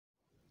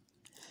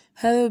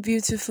Hello,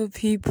 beautiful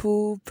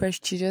people,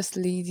 prestigious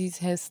ladies,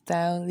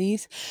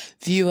 hairstylists,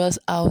 viewers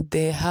out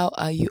there. How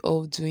are you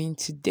all doing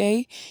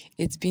today?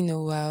 It's been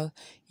a while,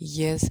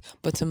 yes,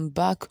 but I'm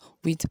back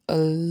with a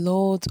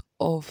lot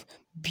of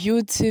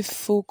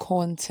beautiful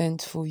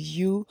content for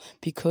you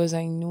because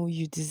I know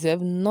you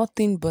deserve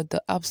nothing but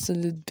the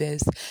absolute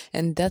best.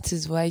 And that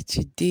is why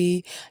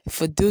today,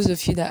 for those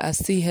of you that are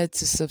still here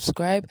to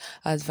subscribe,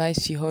 I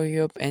advise you hurry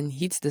up and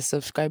hit the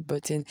subscribe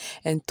button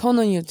and turn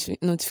on your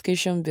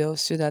notification bell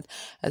so that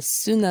as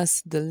soon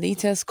as the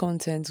latest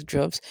content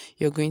drops,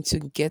 you're going to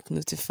get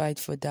notified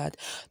for that.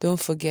 Don't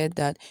forget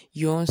that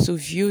you also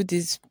view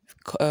this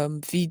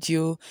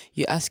video,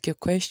 you ask your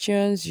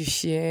questions, you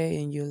share,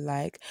 and you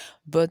like.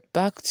 But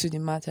back to the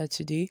matter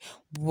today,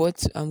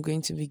 what I'm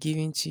going to be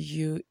giving to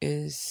you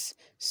is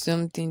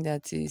something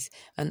that is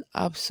an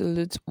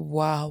absolute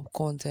wow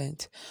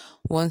content.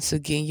 Once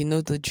again, you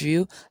know the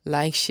drill.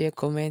 Like, share,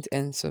 comment,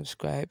 and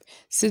subscribe.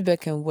 Sit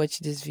back and watch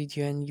this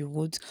video, and you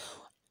would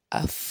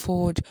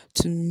afford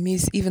to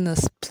miss even a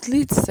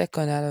split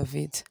second out of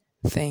it.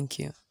 Thank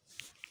you.